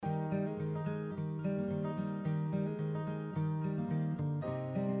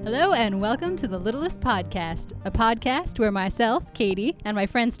Hello and welcome to The Littlest Podcast, a podcast where myself, Katie, and my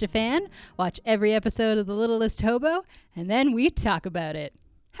friend Stefan watch every episode of The Littlest Hobo, and then we talk about it.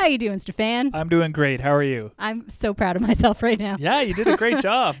 How you doing, Stefan? I'm doing great. How are you? I'm so proud of myself right now. Yeah, you did a great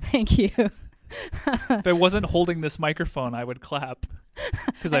job. Thank you. If I wasn't holding this microphone, I would clap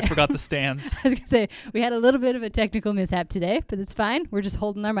because I forgot the stands. I was going to say, we had a little bit of a technical mishap today, but it's fine. We're just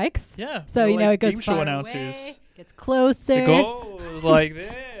holding our mics. Yeah. So, you know, it goes game show far announcers. away, gets closer. It goes like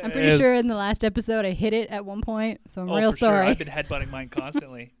this. I'm pretty sure in the last episode I hit it at one point, so I'm real for sorry. Sure. I've been headbutting mine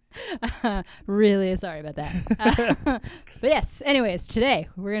constantly. Really sorry about that. But yes, anyways, today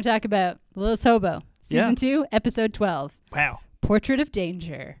we're going to talk about The Littlest Hobo, Season 2, Episode 12. Wow. Portrait of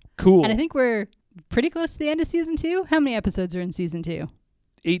Danger. Cool. And I think we're pretty close to the end of Season 2. How many episodes are in Season 2?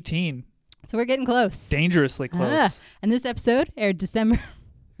 18. So we're getting close. Dangerously close. And this episode aired December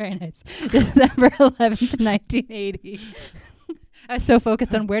 11th, 1980. I was so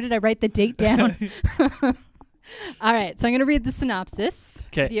focused on where did I write the date down. All right, so I'm going to read the synopsis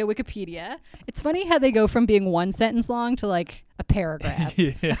via Wikipedia. It's funny how they go from being one sentence long to like a paragraph.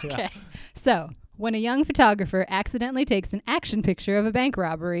 Yeah. Okay, so when a young photographer accidentally takes an action picture of a bank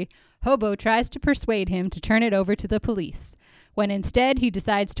robbery, Hobo tries to persuade him to turn it over to the police. When instead he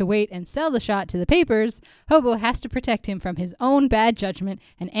decides to wait and sell the shot to the papers, Hobo has to protect him from his own bad judgment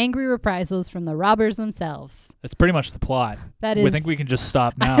and angry reprisals from the robbers themselves. That's pretty much the plot. That is. We think we can just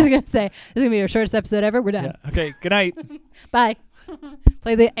stop now. I was going to say, this is going to be our shortest episode ever. We're done. Yeah. Okay, good night. Bye.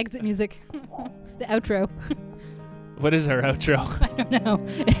 Play the exit music. The outro. What is our outro? I don't know.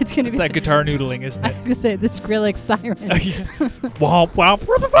 It's going to be that guitar noodling, isn't I it? was going to say the Skrillex siren. Womp, womp.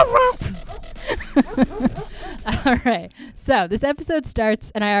 All right. So this episode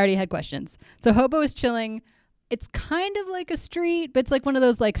starts, and I already had questions. So Hobo is chilling. It's kind of like a street, but it's like one of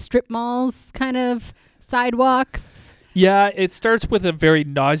those like strip malls kind of sidewalks. Yeah, it starts with a very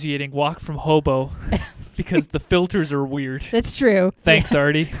nauseating walk from Hobo because the filters are weird. That's true. Thanks,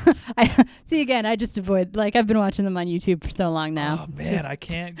 Artie. See, again, I just avoid, like, I've been watching them on YouTube for so long now. Oh, man, I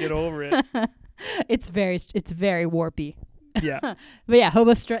can't get over it. It's very warpy. Yeah. But yeah,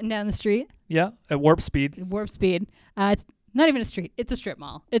 Hobo's strutting down the street. Yeah, at warp speed. It's not even a street. It's a strip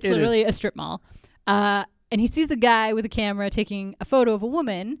mall. It's literally a strip mall. And he sees a guy with a camera taking a photo of a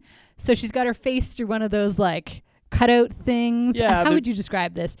woman. So she's got her face through one of those, like, cutout things. Yeah. How would you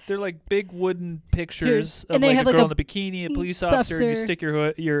describe this? They're like big wooden pictures of and they like have a girl like in a bikini, a police officer, and you stick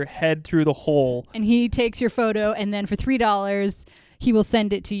your head through the hole. And he takes your photo, and then for $3, he will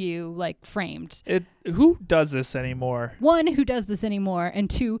send it to you, like, framed. Who does this anymore? One, who does this anymore? And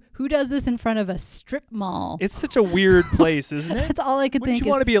two, who does this in front of a strip mall? It's such a weird place, isn't it? That's all I could think. Wouldn't you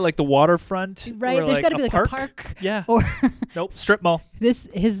want to be at, like, the waterfront? Right, or, there's like, got to be, like, park? a park. Yeah. Or nope, strip mall. His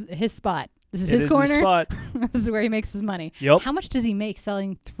spot. This is It his is corner. his spot. This is where he makes his money. Yep. How much does he make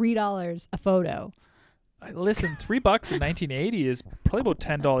selling $3 a photo? Listen, $3 in 1980 is probably about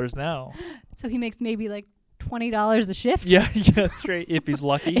 $10 now. So he makes maybe like $20 a shift? Yeah, that's right. If he's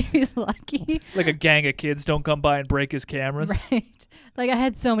lucky. If he's lucky. Like a gang of kids don't come by and break his cameras. Right. Like, I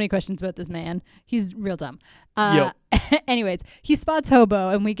had so many questions about this man. He's real dumb. Yep. Anyways, he spots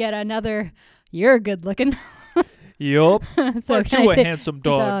Hobo, and we get another, you're good looking. Yup. So Aren't you a handsome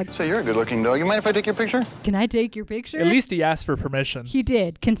dog? So you're a good-looking dog. You mind if I take your picture? Can I take your picture? At least he asked for permission. He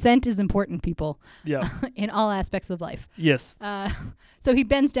did. Consent is important, people. Yeah. In all aspects of life. Yes. So he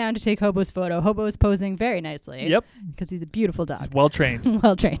bends down to take Hobo's photo. Hobo is posing very nicely. Yep. Because he's a beautiful dog. He's well trained.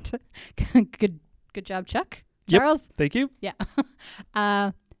 Well trained. Good job, Chuck. Yep. Charles? Thank you. Yeah.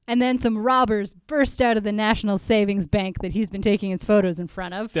 And then some robbers burst out of the National Savings Bank that he's been taking his photos in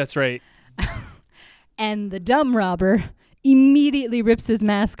front of. That's right. And the dumb robber immediately rips his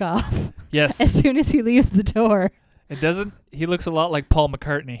mask off. Yes. As soon as he leaves the door. It doesn't. He looks a lot like Paul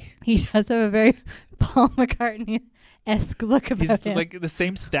McCartney. He does have a very Paul McCartney-esque look about He's him. like the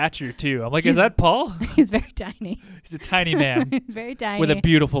same stature too. I'm like, is that Paul? He's very tiny. He's a tiny man. He's very tiny. With a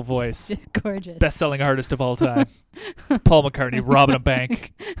beautiful voice. Just gorgeous. Best-selling artist of all time. Paul McCartney robbing a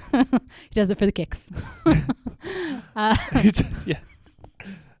bank. He does it for the kicks. Yeah.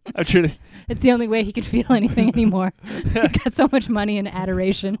 I'm sure. It's the only way he can feel anything anymore. He's got so much money and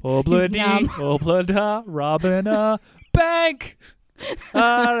adoration. Oblada, robbing a bank.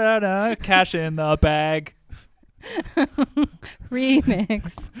 Cash in the bag.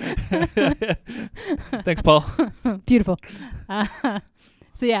 Remix. Thanks, Paul. Beautiful.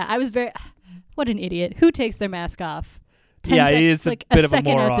 So yeah, I was what an idiot. Who takes their mask off? He is like a bit of a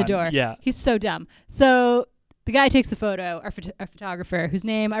second moron. out the door. Yeah. He's so dumb. So the guy takes a photo, our photographer, whose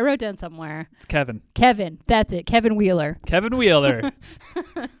name I wrote down somewhere. It's Kevin. Kevin. That's it. Kevin Wheeler. Kevin Wheeler.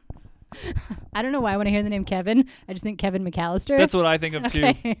 I don't know why when I hear the name Kevin, I just think Kevin McAllister. That's what I think of too.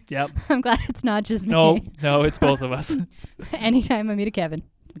 Okay. Yep. I'm glad it's not just me. No, it's both of us. Anytime I meet a Kevin.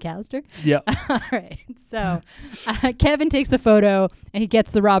 McAllister? Yep. All right. So Kevin takes the photo and he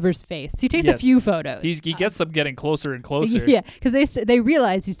gets the robber's face. He takes a few photos. He gets them getting closer and closer. Yeah, because they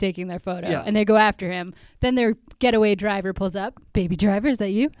realize he's taking their photo and they go after him. Then their getaway driver pulls up. Baby driver, is that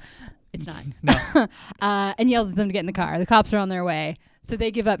you? It's not. No. And yells at them to get in the car. The cops are on their way. So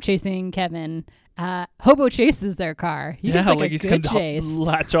they give up chasing Kevin. Hobo chases their car. He gets like he's good gonna chase.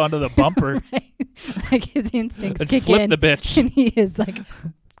 latch onto the bumper. Right? Like his instincts and kick flip in. the bitch. And he is like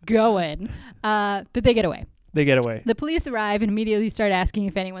going. But they get away. The police arrive and immediately start asking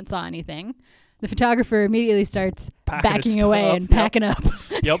if anyone saw anything. The photographer immediately starts backing away and packing up.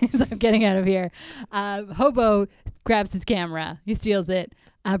 Yep. He's like, I'm getting out of here. Hobo grabs his camera. He steals it,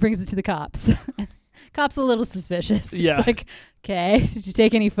 brings it to the cops. Cops a little suspicious. Yeah. It's like, okay, did you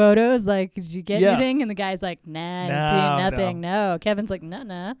take any photos? Like, did you get anything? And the guy's like, nah, I didn't see nothing. No. Kevin's like,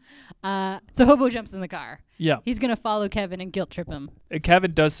 nah. So Hobo jumps in the car. Yeah. He's going to follow Kevin and guilt trip him. And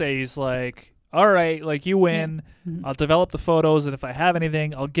Kevin does say, he's like, all right, like you win. Yeah. Mm-hmm. I'll develop the photos, and if I have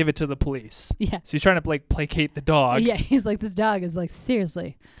anything, I'll give it to the police. Yeah. So he's trying to like placate the dog. Yeah, he's like, this dog is like,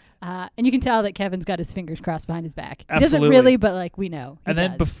 seriously. And you can tell that Kevin's got his fingers crossed behind his back. Absolutely. He doesn't really, but like we know. And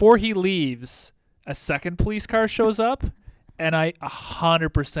then before he leaves, a second police car shows up, and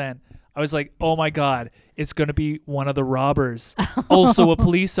 100%, I was like, oh my God, it's going to be one of the robbers, also a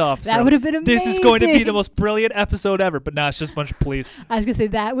police officer. That would have been amazing. This is going to be the most brilliant episode ever, but nah, it's just a bunch of police. I was going to say,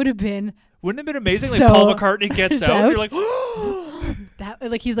 that would have been... Wouldn't it have been amazing? So like Paul McCartney gets out, and you're like, that,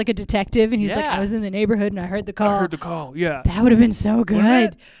 like he's like a detective, and he's like, I was in the neighborhood, and I heard the call. I heard the call, yeah. That would have been so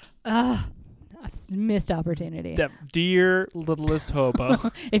good. Missed opportunity. Dear littlest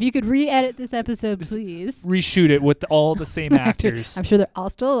hobo. If you could re-edit this episode, please. Reshoot it with all the same actors. I'm sure they're all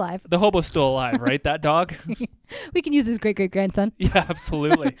still alive. The hobo's still alive, right? That dog? We can use his great-great-grandson. Yeah,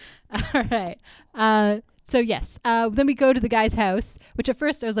 absolutely. All right. So yes, then we go to the guy's house, which at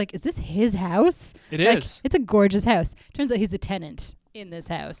first I was like, is this his house? It is. It's a gorgeous house. Turns out he's a tenant in this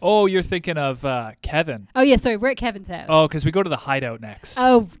house. Oh, you're thinking of Kevin. Oh, yeah, sorry. We're at Kevin's house. Oh, because we go to the hideout next.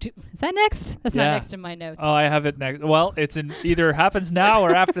 Oh, is that next? That's not next in my notes. Oh, I have it next. Well, it's in either happens now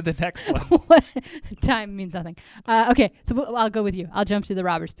or after the next one. Time means nothing. Okay, so I'll go with you. I'll jump to the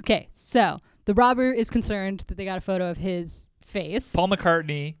robbers. Okay, so the robber is concerned that they got a photo of his face. Paul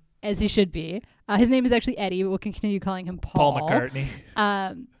McCartney. As he should be. His name is actually Eddie, but we'll continue calling him Paul. Paul McCartney.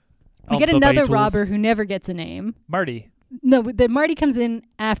 We get another robber who never gets a name. Marty. No, the Marty comes in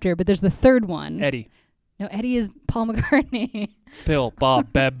after, but there's the third one. Eddie. No, Eddie is Paul McCartney. Phil,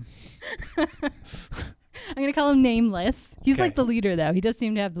 Bob, Beb. I'm going to call him Nameless. He's like the leader, though. He does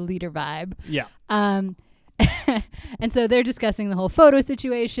seem to have the leader vibe. Yeah. And so they're discussing the whole photo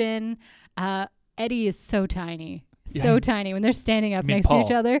situation. Eddie is so tiny. So tiny. When they're standing up next to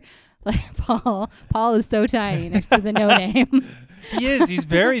each other, like Paul is so tiny next to the no name. He is. He's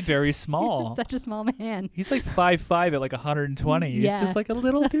very, very small. He's such a small man. He's like 5'5" at like 120. He's Yeah. just like a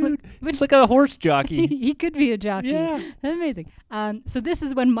little dude. It's like a horse jockey. He could be a jockey. Yeah. That's amazing. So this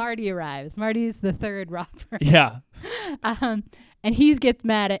is when Marty arrives. Marty's the third robber. Yeah. And he gets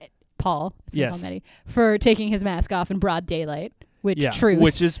mad at Paul, Yes. Eddie, for taking his mask off in broad daylight. Truth.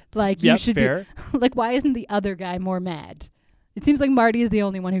 Which is like you should fair. be like, why isn't the other guy more mad? It seems like Marty is the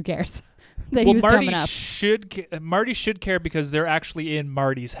only one who cares. That he was dumb enough. Marty should care because they're actually in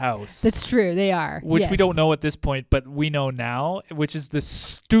Marty's house. That's true. They are. Which we don't know at this point, but we know now, which is the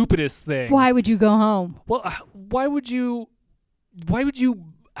stupidest thing. Why would you go home? Well, why would you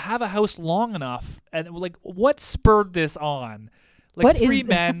have a house long enough? And like, what spurred this on? Like what three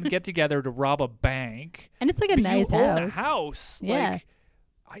men get together to rob a bank. And it's like a nice you house. Own a house. Yeah.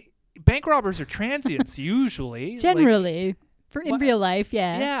 Like, bank robbers are transients usually. Generally. In real life,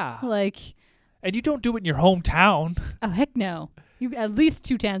 yeah. Yeah. Like... And you don't do it in your hometown. Oh, heck no. You at least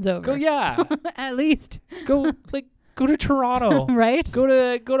 2 towns over. Go, yeah. At least. Go to Toronto. Right? Go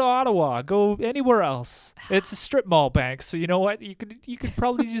to Ottawa. Go anywhere else. It's a strip mall bank, so you know what? You could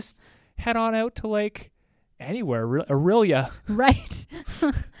probably just head on out to like anywhere, Aurelia. Right.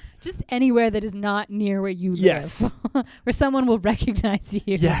 Just anywhere that is not near where you live. Yes. Where someone will recognize you.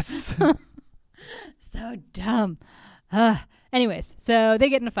 Yes. So dumb. Anyways, so they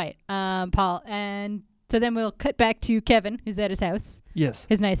get in a fight, Paul, and so then we'll cut back to Kevin, who's at his house. Yes.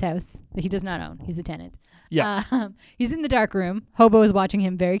 His nice house that he does not own. He's a tenant. Yeah. He's in the dark room. Hobo is watching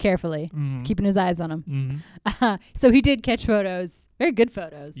him very carefully, keeping his eyes on him. So he did catch photos, very good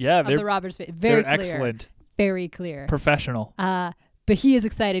photos. Yeah, of the robber's face. Very clear. Excellent. Very clear. Professional. But he is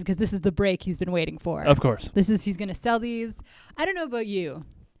excited because this is the break he's been waiting for. Of course. He's going to sell these. I don't know about you.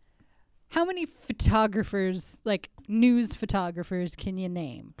 How many photographers, like news photographers, can you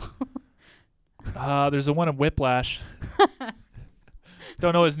name? There's the one in Whiplash.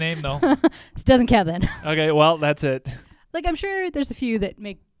 Don't know his name, though. This doesn't count then. Okay, well, that's it. Like, I'm sure there's a few that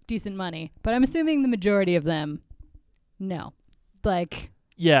make decent money, but I'm assuming the majority of them, no. Like,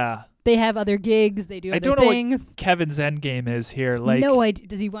 Yeah. they have other gigs, they do I other don't know things. what Kevin's end game is here. Like, No idea.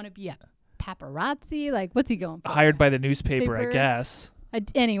 Does he want to be a paparazzi? Like, what's he going for? hired by the newspaper, I Paper. guess.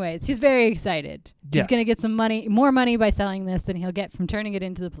 Anyways, he's very excited. He's Yes. going to get some money, more money by selling this than he'll get from turning it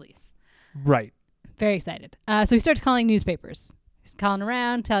into the police. Right. Very excited. So he starts calling newspapers. He's calling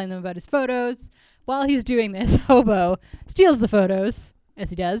around, telling them about his photos. While he's doing this, Hobo steals the photos, as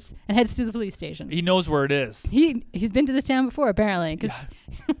he does, and heads to the police station. He knows where it is. He's been to this town before, apparently,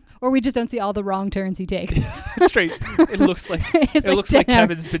 or we just don't see all the wrong turns he takes. Straight. It looks like It's it looks like 10 hours.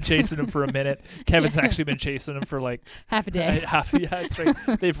 Kevin's been chasing him for a minute. Kevin's actually been chasing him for like Half a day, yeah, that's right.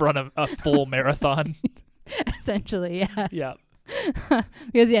 They've run a full marathon. essentially, yeah. Yeah.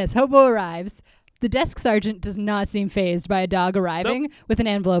 Because, yes, Hobo arrives. The desk sergeant does not seem phased by a dog arriving with an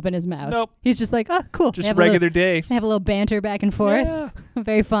envelope in his mouth. Nope. He's just like, oh, cool. Just regular day. They have a little banter back and forth. Yeah.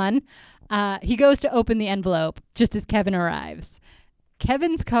 Very fun. He goes to open the envelope just as Kevin arrives.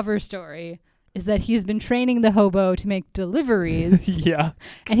 Kevin's cover story is that he's been training the hobo to make deliveries, Yeah.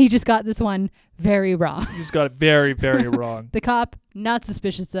 and he just got this one very wrong. You just got it very, very wrong. The cop, not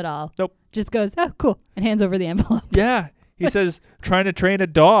suspicious at all. Nope. Just goes, oh, cool, and hands over the envelope. Yeah. He says, trying to train a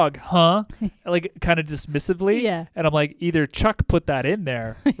dog, huh? Like, kind of dismissively. Yeah. And I'm like, either Chuck put that in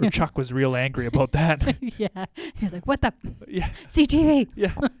there, or Chuck was real angry about that. Yeah. He's like, what the? Yeah. CTV.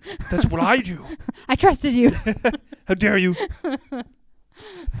 Yeah. That's what I do. I trusted you. How dare you?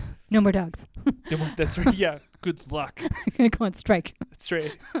 No more dogs. That's right. Yeah. Good luck. I'm going to go on strike. That's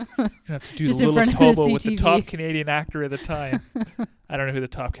right. You're going to have to do Just the in front littlest of the hobo with the CTV. top Canadian actor at the time. I don't know who the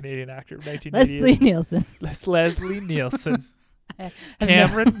top Canadian actor of 1980 Leslie is. Nielsen. Leslie Nielsen. I've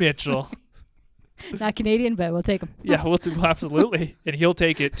Cameron Mitchell. Not Canadian, but we'll take him. Yeah, well, absolutely. And he'll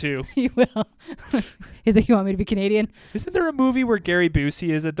take it, too. He will. He's like, you want me to be Canadian? Isn't there a movie where Gary Busey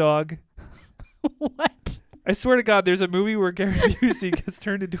is a dog? What? I swear to God, there's a movie where Gary Busey gets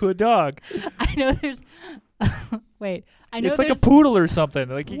turned into a dog. I know there's... Wait. I know It's like a there's... poodle or something.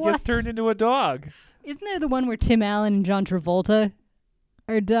 Like, he What? gets turned into a dog. Isn't there the one where Tim Allen and John Travolta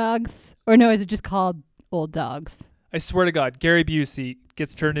are dogs? Or no, is it just called Old Dogs? I swear to God, Gary Busey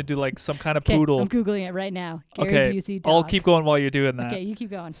gets turned into, like, some kind of Okay, poodle. I'm Googling it right now. Gary Okay, Busey dog. I'll keep going while you're doing that. Okay, you keep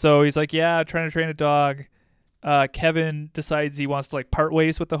going. So he's like, yeah, trying to train a dog. Kevin decides he wants to like part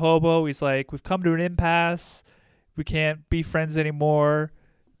ways with the hobo. He's like, we've come to an impasse. We can't be friends anymore.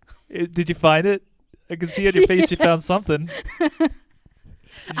 Did you find it? I can see on your face you found Yes. something. Did you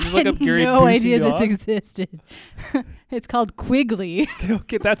just I look had up Gary no Busey idea dog? this existed. It's called Quigley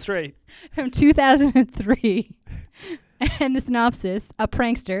Okay, that's right. from 2003. And the synopsis, a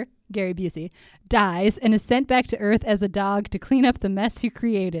prankster, Gary Busey, dies and is sent back to Earth as a dog to clean up the mess he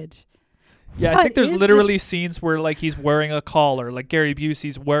created. Yeah, I What think there's is literally this? scenes where like he's wearing a collar, like Gary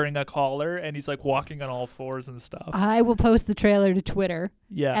Busey's wearing a collar and he's like walking on all fours and stuff. I will post the trailer to Twitter.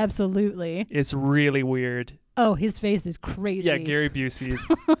 Yeah. Absolutely. It's really weird. Oh, his face is crazy. Yeah, Gary Busey's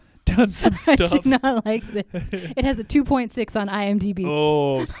done some I stuff. do not like this. It has a 2.6 on IMDb.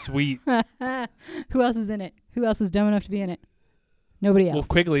 Oh, sweet. Who else is in it? Who else was dumb enough to be in it? Nobody else. Well,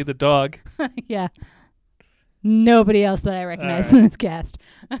 Quigley, the dog. Yeah. Nobody else that I recognize All right. in this cast.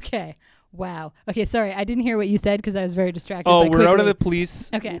 Okay. Wow. Okay, sorry. I didn't hear what you said because I was very distracted. Oh, by we're out of Quigley. the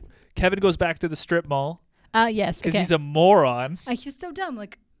police. Okay. Kevin goes back to the strip mall Yes. because Okay. he's a moron. He's so dumb.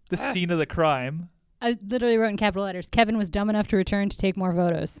 Like, The scene of the crime. I literally wrote in capital letters, Kevin was dumb enough to return to take more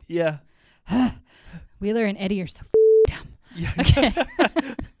photos. Yeah. Wheeler and Eddie are so dumb. Yeah. Okay.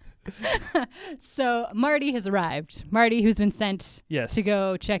 So Marty has arrived. Marty, who's been sent Yes. to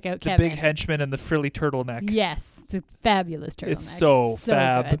go check out The Kevin. big henchman and the frilly turtleneck. Yes, it's a fabulous turtleneck. It's so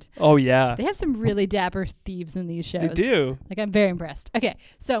fab. Good. Oh, yeah. They have some really dapper thieves in these shows. They do. Like, I'm very impressed. Okay,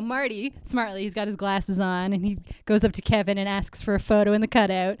 so Marty, smartly, he's got his glasses on, and he goes up to Kevin and asks for a photo in the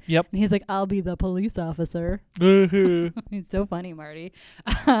cutout. Yep. And he's like, I'll be the police officer. Woohoo. He's so funny, Marty.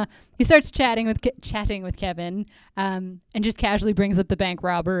 He starts chatting with Kevin, and just casually brings up the bank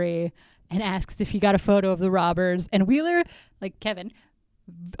robbery and asks if he got a photo of the robbers. And Wheeler, like Kevin,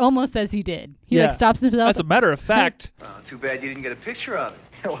 almost says he did. He like Yeah. stops himself. As a matter of fact, Too bad you didn't get a picture of it.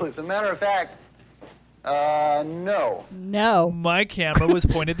 Well, as a matter of fact, no. No. my camera was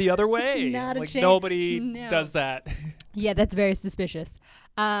pointed the other way. Not a like chance. nobody No. does that. Yeah, that's very suspicious.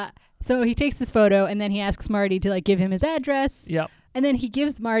 So he takes this photo and then he asks Marty to like give him his address. Yep. And then he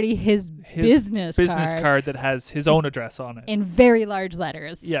gives Marty his His business card that has his own address on it. in very large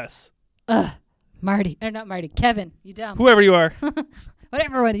letters. Yes. Marty. Or not Marty. Kevin. You dumb. Whoever you are.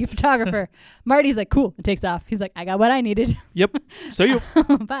 Whatever, you photographer. Marty's like, cool, and takes off. He's like, I got what I needed. Yep. So you.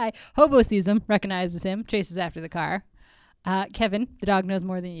 Bye. Hobo sees him, recognizes him, chases after the car. Kevin, the dog knows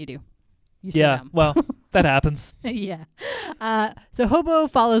more than you do. You see them. Well, that happens. Yeah. So Hobo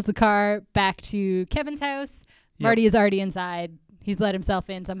follows the car back to Kevin's house. Yep. Marty is already inside. He's let himself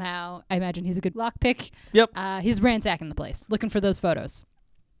in somehow. I imagine he's a good lockpick. Yep. He's ransacking the place, looking for those photos.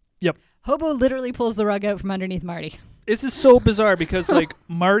 Yep. Hobo literally pulls the rug out from underneath Marty. This is so bizarre because like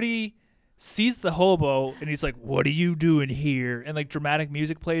Marty sees the hobo and he's like, "What are you doing here?" And like dramatic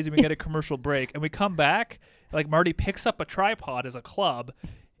music plays and we get a commercial break and we come back. Like Marty picks up a tripod as a club,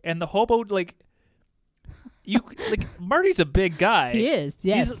 and the hobo Marty's a big guy. He is.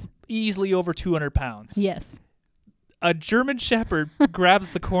 Yes. He's easily over 200 pounds. Yes. A German Shepherd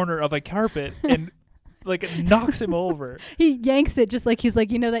grabs the corner of a carpet and like it knocks him over. He yanks it just like he's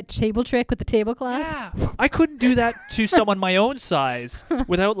like, you know that table trick with the tablecloth? Yeah. I couldn't do that to someone my own size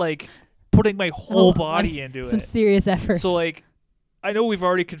without like putting my whole body into some it. serious effort. So like I know we've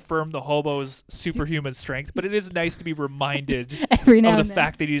already confirmed the hobo's superhuman strength, but it is nice to be reminded every now of and the then.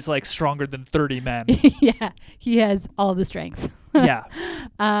 fact that he's like stronger than 30 men. Yeah, he has all the strength. Yeah.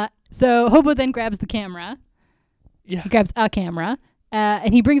 So Hobo then grabs the camera. Yeah. He grabs a camera.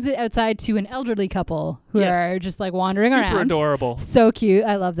 And he brings it outside to an elderly couple who are just like wandering around. Super adorable. So cute.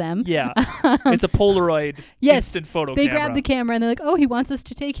 I love them. Yeah. It's a Polaroid instant photo they camera. grab the camera and they're like, oh, he wants us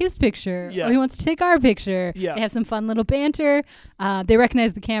to take his picture. Yeah. Oh, he wants to take our picture. Yeah. They have some fun little banter. They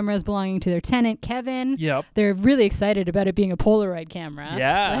recognize the camera as belonging to their tenant, Kevin. Yep. They're really excited about it being a Polaroid camera.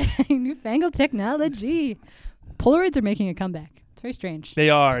 Yeah. Like, newfangled technology. Polaroids are making a comeback. It's very strange. They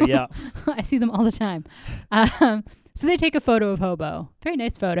are, yeah. I see them all the time. So they take a photo of Hobo. Very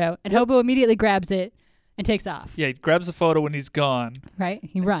nice photo. And Hobo immediately grabs it and takes off. Yeah, he grabs the photo when he's gone. Right?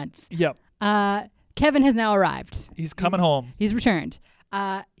 He runs. Yep. Kevin has now arrived. He's coming home. He's returned.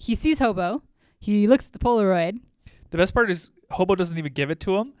 He sees Hobo. He looks at the Polaroid. The best part is Hobo doesn't even give it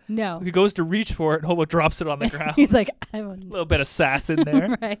to him. No. He goes to reach for it, and Hobo drops it on the ground. He's like, I A want little bit of sass in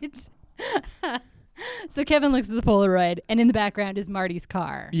there. Right? So Kevin looks at the Polaroid, and in the background is Marty's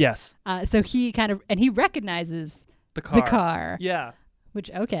car. Yes. So he he recognizes The car. the car. Yeah. Which,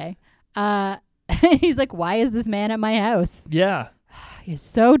 okay. He's like, why is this man at my house? Yeah. You're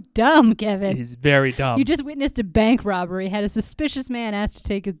so dumb, Kevin. He's very dumb. You just witnessed a bank robbery, had a suspicious man asked to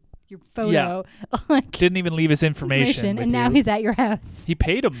take your photo. Like, Didn't even leave his information with and now you. he's at your house. He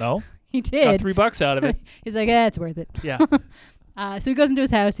paid him, though. He Got did. $3 out of it. He's like, it's worth it. Yeah. So he goes into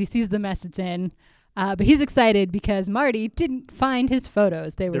his house. He sees the mess it's in. But he's excited because Marty didn't find his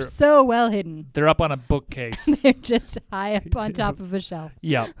photos. They were so well hidden. They're up on a bookcase. They're just high up on top of a shelf.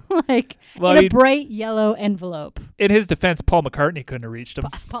 Yeah. Like Well, in a bright yellow envelope. In his defense, Paul McCartney couldn't have reached him.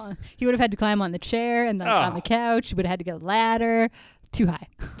 He would have had to climb on the chair and on the couch. He would have had to get a ladder. Too high.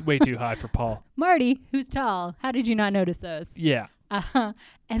 Way too high for Paul. Marty, who's tall, how did you not notice those? Yeah.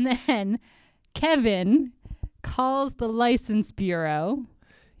 And then Kevin calls the license bureau.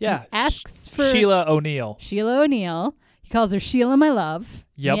 Yeah. Asks for Sheila O'Neill. Sheila O'Neill. He calls her Sheila, my love.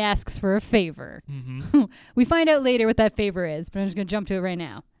 Yep. And he asks for a favor. Mm-hmm. We find out later what that favor is, but I'm just going to jump to it right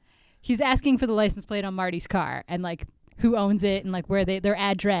now. He's asking for the license plate on Marty's car and like who owns it and like where their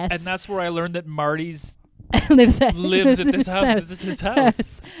address. And that's where I learned that Marty's lives at this house. This is his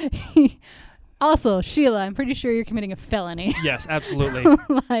house. Also, Sheila, I'm pretty sure you're committing a felony. Yes, absolutely.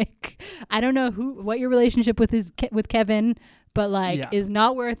 Like, I don't know what your relationship with Kevin, but like, is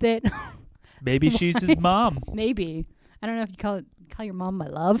not worth it. Maybe she's his mom. Maybe. I don't know if you call your mom my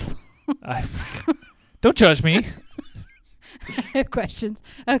love. Don't judge me. I have questions.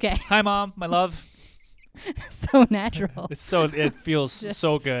 Okay. Hi, Mom. My love. So natural. It feels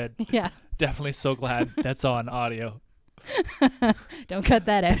so good. Yeah. Definitely so glad that's on audio. Don't cut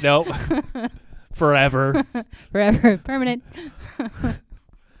that out. Nope. Forever. Forever. Permanent. It's going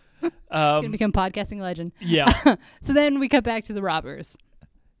to Um, become podcasting legend. yeah. So then we cut back to the robbers.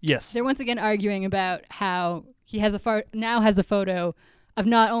 Yes. They're once again arguing about how he has now has a photo of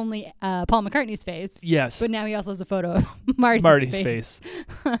not only Paul McCartney's face, Yes. but now he also has a photo of Marty's face.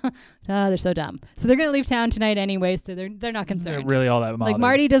 They're so dumb. So they're gonna leave town tonight anyway, so they're not They're concerned. really all that bothered. Like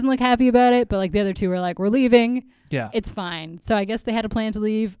Marty doesn't look happy about it, but like the other two are like, we're leaving. Yeah. It's fine. So I guess they had a plan to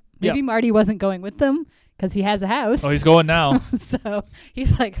leave. Maybe Yeah. Marty wasn't going with them because he has a house. Oh, he's going now. So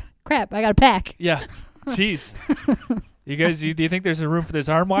he's like, crap, I gotta pack. Yeah. Jeez. You guys, do you think there's a room for this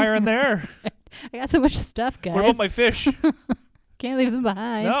arm wire in there? I got so much stuff, guys. What about my fish? Can't leave them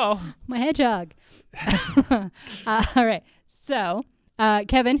behind. No. My hedgehog. All right. So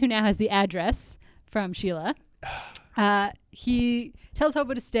Kevin, who now has the address from Sheila, he tells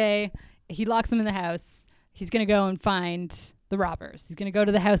Hobo to stay. He locks him in the house. He's going to go and find the robbers. He's going to go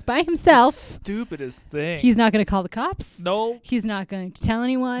to the house by himself. Stupidest thing. He's not going to call the cops. No. He's not going to tell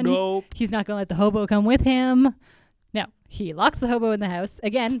anyone. Nope. He's not going to let the hobo come with him. No. He locks the hobo in the house.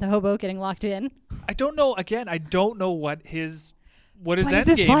 Again, the hobo getting locked in. I don't know. Again, I don't know what his his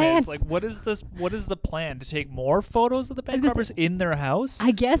end game plan? is. Like, what is this? What is the plan? To take more photos of the bank robbers in their house?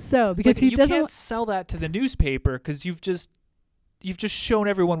 I guess so, because Like, he you doesn't. can't sell that to the newspaper because you've just shown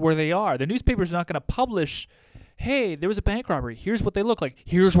everyone where they are. The newspaper's not going to publish, hey, there was a bank robbery. Here's what they look like.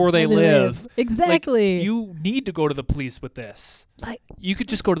 Here's where they live. Exactly. Like, you need to go to the police with this. Like, you could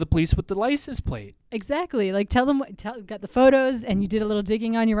just go to the police with the license plate. exactly. Like, tell them, got the photos, and you did a little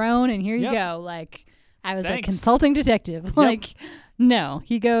digging on your own, and here you Yep. go. Like, I was a Thanks. consulting detective. Yep. Like, no.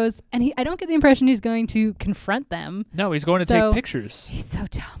 He goes, and I don't get the impression he's going to confront them. No, he's going to So- take pictures. He's so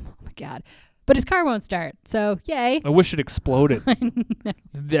dumb. Oh, my God. But his car won't start. So, yay. I wish it exploded.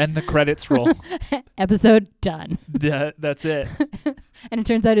 Then the credits roll. Episode done. That's it. And it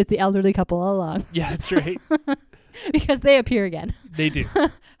turns out it's the elderly couple all along. Yeah, that's right. Because they appear again. They do.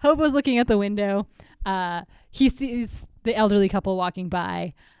 Hobo's looking at the window. He sees the elderly couple walking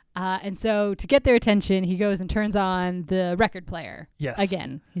by. And so to get their attention, he goes and turns on the record player. Yes.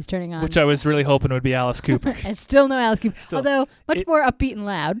 Again, he's turning on. Which I was really hoping would be Alice Cooper. And still no Alice Cooper. Still. Although much more upbeat and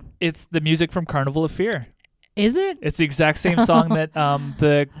loud. It's the music from Carnival of Fear. Is it? It's the exact same song that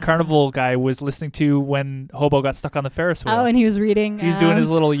the carnival guy was listening to when Hobo got stuck on the Ferris wheel. Oh, and he was reading. He's doing his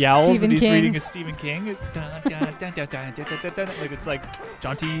little yowls Stephen and he's King. reading a Stephen King. It's dun, dun, dun, dun, dun, dun, dun, dun, like it's like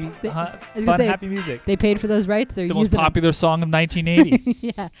jaunty, was fun, gonna say, happy music. They paid for those rights. They're The most using them. popular song of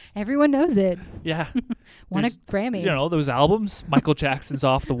 1980. Yeah, everyone knows it. Yeah. Won a There's, Grammy. You know, those albums, Michael Jackson's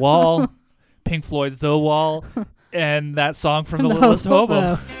Off the Wall, Pink Floyd's The Wall, and that song from The Littlest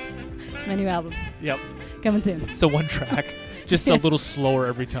Hobo. It's my new album. Yep. Coming soon. So one track, just a little slower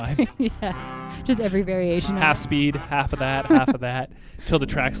every time. Yeah, just every variation. Half speed, half of that, till the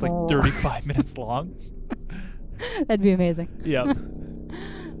track's like 35 minutes long. That'd be amazing. Yep.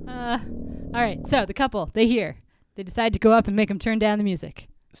 All right, so the couple, they decide to go up and make him turn down the music.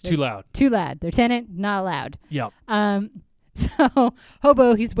 It's too loud. Too loud. Their tenant, not allowed. Yep. So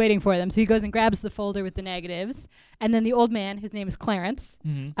Hobo, he's waiting for them. So he goes and grabs the folder with the negatives. And then the old man, whose name is Clarence.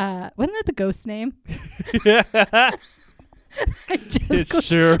 Mm-hmm. Wasn't that the ghost's name? It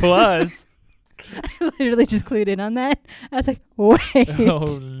sure was. I literally just clued in on that. I was like, wait. Oh,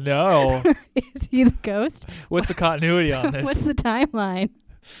 no. Is he the ghost? What's the continuity on this? What's the timeline?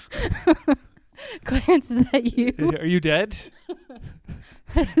 Clarence, is that you? Are you dead?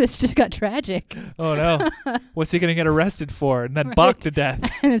 This just got tragic. Oh, no. What's he going to get arrested for? And then Right. bucked to death.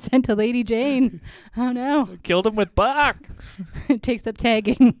 And it's sent to Lady Jane. Oh, no. Killed him with buck. It takes up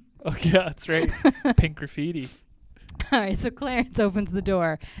tagging. Oh, yeah, that's right. Pink graffiti. All right, so Clarence opens the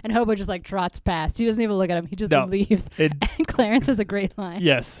door, and Hobo just like trots past. He doesn't even look at him. He just No. leaves. And Clarence has a great line.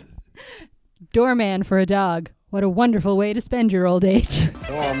 Yes. Doorman for a dog. What a wonderful way to spend your old age.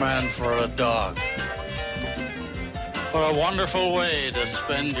 Doorman for a dog. What a wonderful way to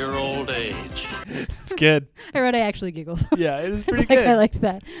spend your old age. It's good. I wrote I actually giggled. Yeah, it was pretty Like, good. I liked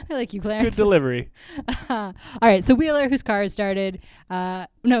that. I like you, Good Clarence. delivery. All right, so Wheeler, whose car has started, no,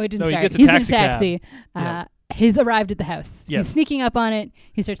 it didn't No, he start. gets a He's taxi in a cab. taxi. Yeah. He's arrived at the house. Yes. He's sneaking up on it.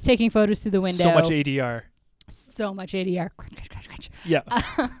 He starts taking photos through the window. So much ADR. So much ADR. Crunch, crunch, crunch, crunch. Yeah.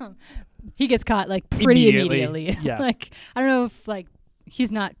 He gets caught like pretty Immediately. immediately. Yeah. Like, I don't know if like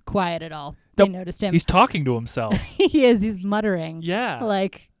he's not quiet at all. Nope. They noticed him. He's talking to himself. He is. He's muttering. Yeah.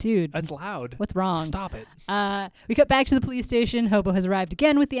 Like, dude, That's loud. what's wrong? Stop it. We cut back to the police station. Hobo has arrived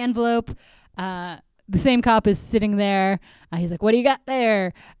again with the envelope. The same cop is sitting there. He's like, what do you got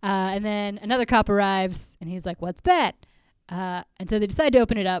there? And then another cop arrives, and he's like, what's that? And so they decide to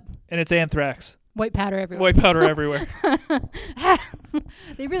open it up. And it's anthrax. White powder everywhere. White powder everywhere.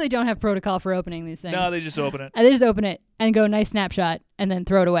 They really don't have protocol for opening these things. No, they just open it. They just open it and go, nice snapshot, and then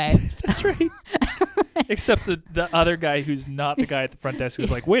throw it away. That's right. Except the other guy who's not the guy at the front desk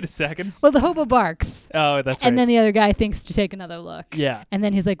who's like, wait a second. Well, the hobo barks. Oh, that's right. And then the other guy thinks to take another look. Yeah. And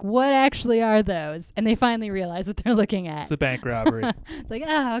then he's like, what actually are those? And they finally realize what they're looking at. It's a bank robbery. It's like,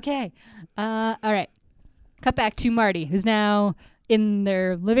 oh, okay. All right. Cut back to Marty, who's now in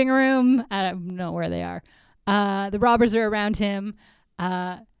their living room. I don't know where they are. The robbers are around him.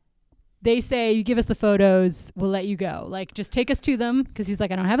 They say, you give us the photos, we'll let you go. Like, just take us to them, because he's like,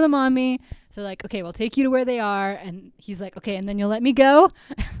 I don't have them on me. So, like, okay, we'll take you to where they are. And he's like, okay, and then you'll let me go?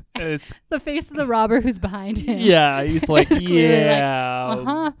 It's The face of the robber who's behind him. yeah. He's like, It's clearly like, yeah.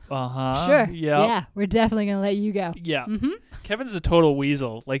 uh-huh. Uh-huh. Sure. Yep. Yeah, we're definitely going to let you go. Yeah. Mm-hmm. Kevin's a total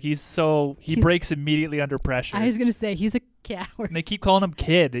weasel. Like he breaks immediately under pressure. I was gonna say he's a coward. And they keep calling him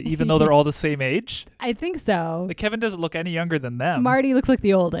kid, even though they're all the same age. I think so. Like Kevin doesn't look any younger than them. Marty looks like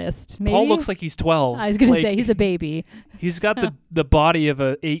the oldest. Maybe? Paul looks like he's 12. I was gonna Like, say he's a baby. He's got the body of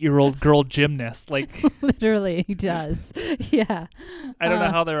a 8-year-old girl gymnast. Like Literally, he does. Yeah. I don't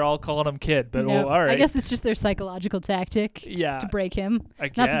know how they're all calling him kid, but no, well, all right. I guess it's just their psychological tactic to break him. I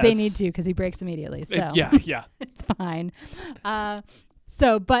guess. Not that they need to, because he breaks immediately. So yeah. it's fine.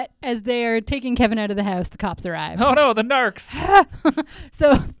 But as they're taking Kevin out of the house, the cops arrive. Oh no, the narcs.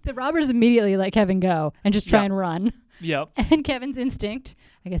 So the robbers immediately let Kevin go and just try and run. Yep. And Kevin's instinct,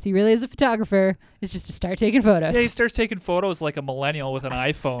 I guess he really is a photographer, is just to start taking photos. Yeah, he starts taking photos like a millennial with an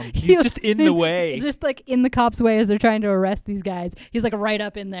iPhone. He's just in the way. Just like in the cops' way as they're trying to arrest these guys. He's like right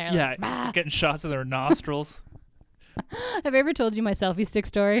up in there. Yeah, like, he's getting shots of their nostrils. Have I ever told you my selfie stick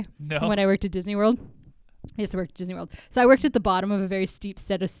story? No. When I worked at Disney World? I used to work at Disney World. So I worked at the bottom of a very steep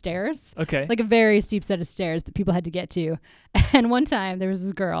set of stairs. Okay. Like a very steep set of stairs that people had to get to. And one time there was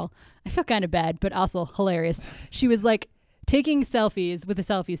this girl. I feel kind of bad, but also hilarious. She was like taking selfies with a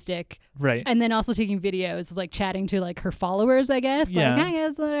selfie stick. Right. And then also taking videos of like chatting to like her followers, I guess. Yeah. Like, I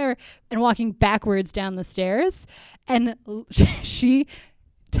guess, whatever. And walking backwards down the stairs. And she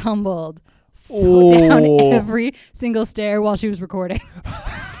tumbled down every single stair while she was recording.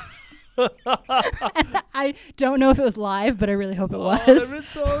 And I don't know if it was live, but I really hope it was. That'd been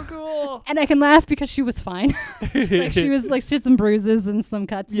so cool. And I can laugh because she was fine. Like she had some bruises and some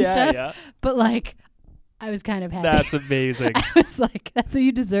cuts and stuff. Yeah. But like I was kind of happy. That's amazing. I was like, that's what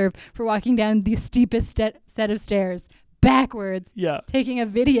you deserve for walking down the steepest set of stairs backwards. Yeah. Taking a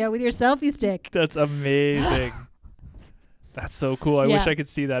video with your selfie stick. That's amazing. That's so cool. I wish I could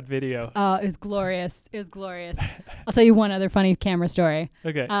see that video. Oh, it was glorious. It was glorious. I'll tell you one other funny camera story.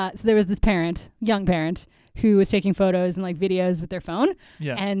 Okay. So there was this young parent, who was taking photos and like videos with their phone.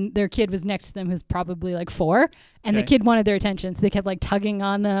 Yeah. And their kid was next to them, who's probably like 4. And the kid wanted their attention. So they kept like tugging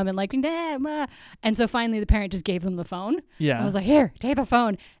on them and like, nah. And so finally the parent just gave them the phone. Yeah. I was like, here, take the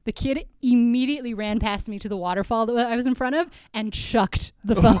phone. The kid immediately ran past me to the waterfall that I was in front of and chucked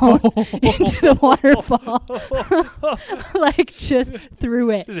the phone into the waterfall. Like just threw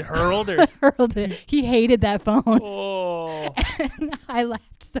it. Is it hurled or? Hurled it. He hated that phone. Oh. And I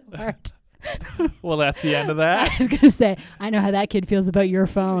laughed so hard. Well, that's the end of that. I was going to say, I know how that kid feels about your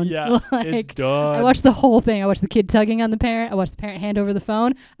phone. Yeah, like, it's done. I watched the whole thing. I watched the kid tugging on the parent. I watched the parent hand over the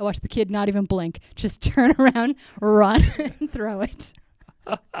phone. I watched the kid not even blink. Just turn around, run, and throw it.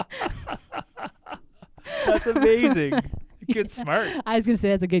 That's amazing. Kid's smart. I was going to say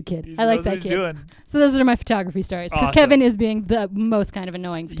that's a good kid. He I like knows what that he's kid. doing. So those are my photography stories. Because Awesome. Kevin is being the most kind of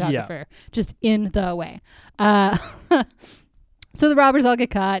annoying photographer. Just in the way. So the robbers all get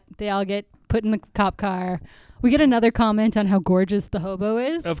caught. They all get put in the cop car. We get another comment on how gorgeous the hobo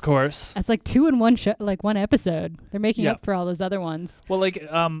is. Of course. That's like 2 in one show, like one episode. They're making up for all those other ones. Well, like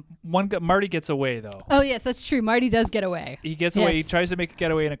Marty gets away though. Oh yes, that's true. Marty does get away. He gets away. He tries to make a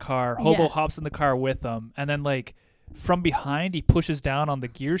getaway in a car. Hobo hops in the car with him, and then like from behind he pushes down on the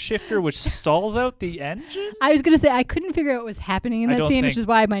gear shifter, which stalls out the engine. I was gonna say I couldn't figure out what was happening in that scene, which is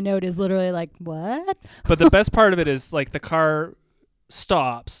why my note is literally like, what? But the best part of it is like the car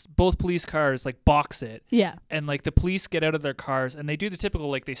stops, both police cars like box it, and like the police get out of their cars and they do the typical,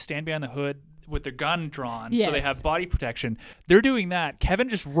 like they stand behind the hood with their gun drawn, so they have body protection. They're doing that. Kevin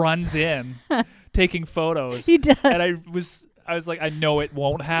just runs in taking photos. He does. And I was like, I know it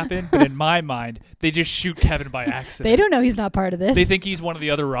won't happen, but in my mind they just shoot Kevin by accident. They don't know he's not part of this. They think he's one of the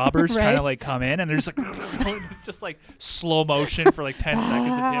other robbers Right. trying to like come in, and they're just like just like slow motion for like 10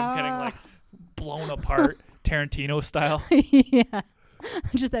 seconds of him getting like blown apart Tarantino style. Yeah.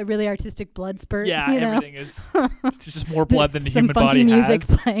 Just that really artistic blood spurt. Yeah, you know? everything is just more blood than the some human funky body music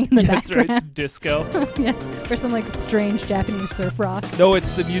has. playing in the That's background. right, some disco. Yeah, or some like strange Japanese surf rock. No,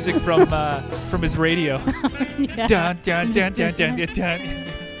 it's the music from his radio. Yeah. Dun dun dun dun dun dun dun.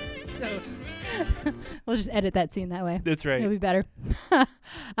 So, we'll just edit that scene that way. That's right. It'll be better. So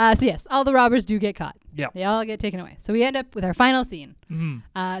yes, all the robbers do get caught. Yeah. They all get taken away. So we end up with our final scene.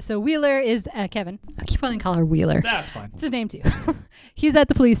 Mm-hmm. So Wheeler is Kevin. I keep wanting to call her Wheeler. That's fine. It's his name too. He's at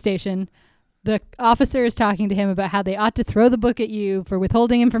the police station. The officer is talking to him about how they ought to throw the book at you for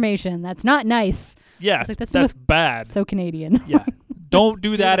withholding information. That's not nice. Yeah, Like, that's bad. So Canadian. Yeah. Don't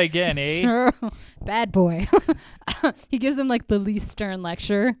do that again, eh? Sure. Bad boy. He gives him like the least stern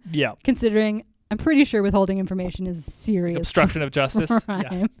lecture. Yeah. Considering I'm pretty sure withholding information is serious. Obstruction of justice.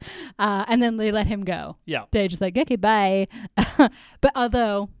 crime. Yeah. And then they let him go. Yeah. They're just like, okay, bye. But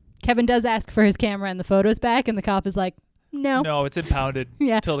although Kevin does ask for his camera and the photos back, and the cop is like, No. No, it's impounded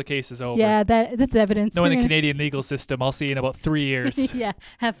Yeah. until the case is over. Yeah, that's evidence. Knowing We're the gonna- Canadian legal system, I'll see you in about 3 years. Yeah,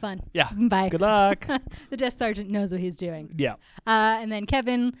 have fun. Yeah. Bye. Good luck. The desk sergeant knows what he's doing. Yeah. And then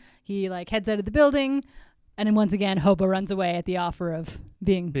Kevin, he like heads out of the building, and then once again, Hobo runs away at the offer of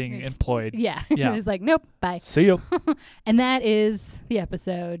being employed. Yeah. Yeah. He's like, nope, bye. See you. And that is the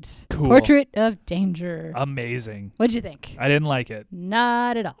episode. Cool. Portrait of Danger. Amazing. What'd you think? I didn't like it.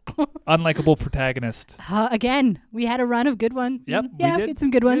 Not at all. Unlikable protagonist. Again, we had a run of good ones. Yep, Yeah, we did. had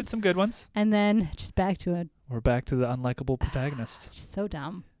some good We ones. did some good ones. And then just back to it. We're back to the unlikable protagonist. Just so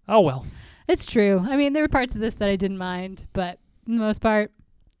dumb. Oh, well. It's true. I mean, there were parts of this that I didn't mind, but for the most part,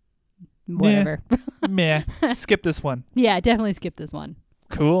 whatever. Meh. Skip this one. Yeah, definitely skip this one.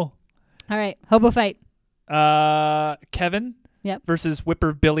 Cool. All right, Hobo fight. Kevin Yep. versus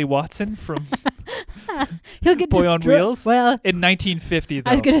Whipper Billy Watson from He'll get Boy on Wheels? Well, in 1950,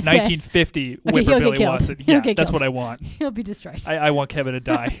 though. I was gonna say. 1950 Okay, Whipper he'll get Billy killed. Watson. He'll Yeah, get that's killed. what I want. he'll be destroyed. I want Kevin to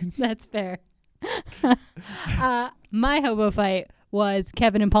die. That's fair. My hobo fight was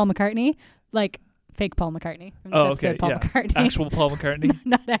Kevin and Paul McCartney, like fake Paul McCartney from this Oh, episode. okay. Paul Yeah. McCartney. Actual Paul McCartney.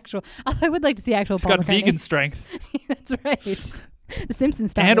 Not actual. I would like to see actual He's Paul got McCartney. vegan strength That's right. The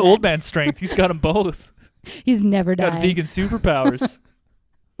Simpsons style. and old man strength. He's got them both. He's never Got died. vegan superpowers.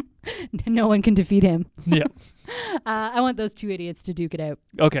 No one can defeat him. Yeah. I want those two idiots to duke it out.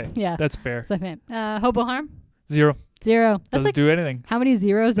 Okay. Yeah. That's fair. So I meant hobo harm 0. 0. That's Doesn't like do anything. how many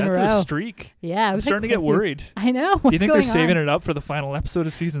zeros in That's a row? a streak. Yeah, I'm starting to get worried. I know. Do you think they're going saving on? it up for the final episode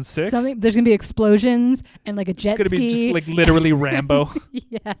of season 6? There's gonna be explosions and like a It's jet going to be ski. just like literally Rambo.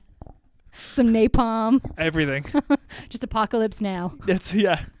 Yeah. Some napalm. Everything. Just apocalypse now. That's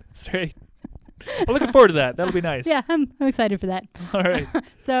right. I'm looking forward to that. That'll be nice. Yeah, I'm excited for that. All right.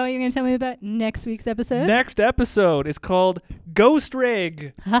 So you're gonna tell me about next week's episode? Next episode is called Ghost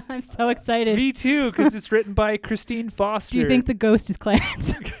Rig. I'm so excited. Me too, because it's written by Christine Foster. Do you think the ghost is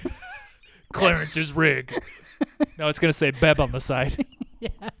Clarence? Clarence's rig? No, it's going to say Beb on the side. Yeah.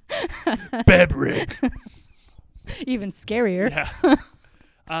 Beb rig. Even scarier.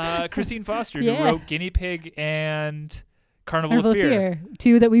 Yeah. Christine Foster, Yeah. who wrote Guinea Pig and Carnival Carnival of Fear.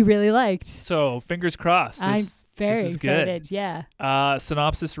 Two that we really liked. So, fingers crossed. I'm very this is excited. good. Yeah.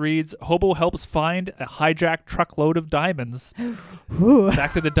 Synopsis reads, Hobo helps find a hijacked truckload of diamonds. Ooh.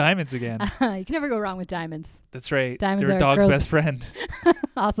 Back to the diamonds again. You can never go wrong with diamonds. That's right. Diamonds They're a are dog's girls' best friend.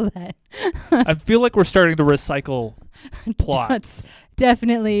 Also that. I feel like we're starting to recycle plots.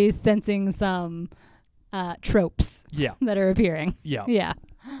 Definitely sensing some tropes Yeah. that are appearing. Yeah. Yeah.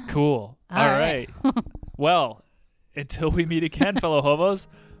 Cool. All All right. Well, until we meet again, fellow hobos,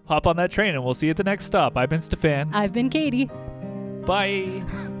 hop on that train and we'll see you at the next stop. I've been Stefan. I've been Katie. Bye.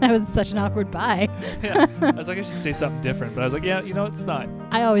 That was such an awkward bye. Yeah. I was like, I should say something different, but I was like, yeah, it's not.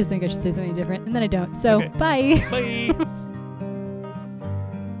 I always think I should say something different, and then I don't. So, Okay. bye. Bye.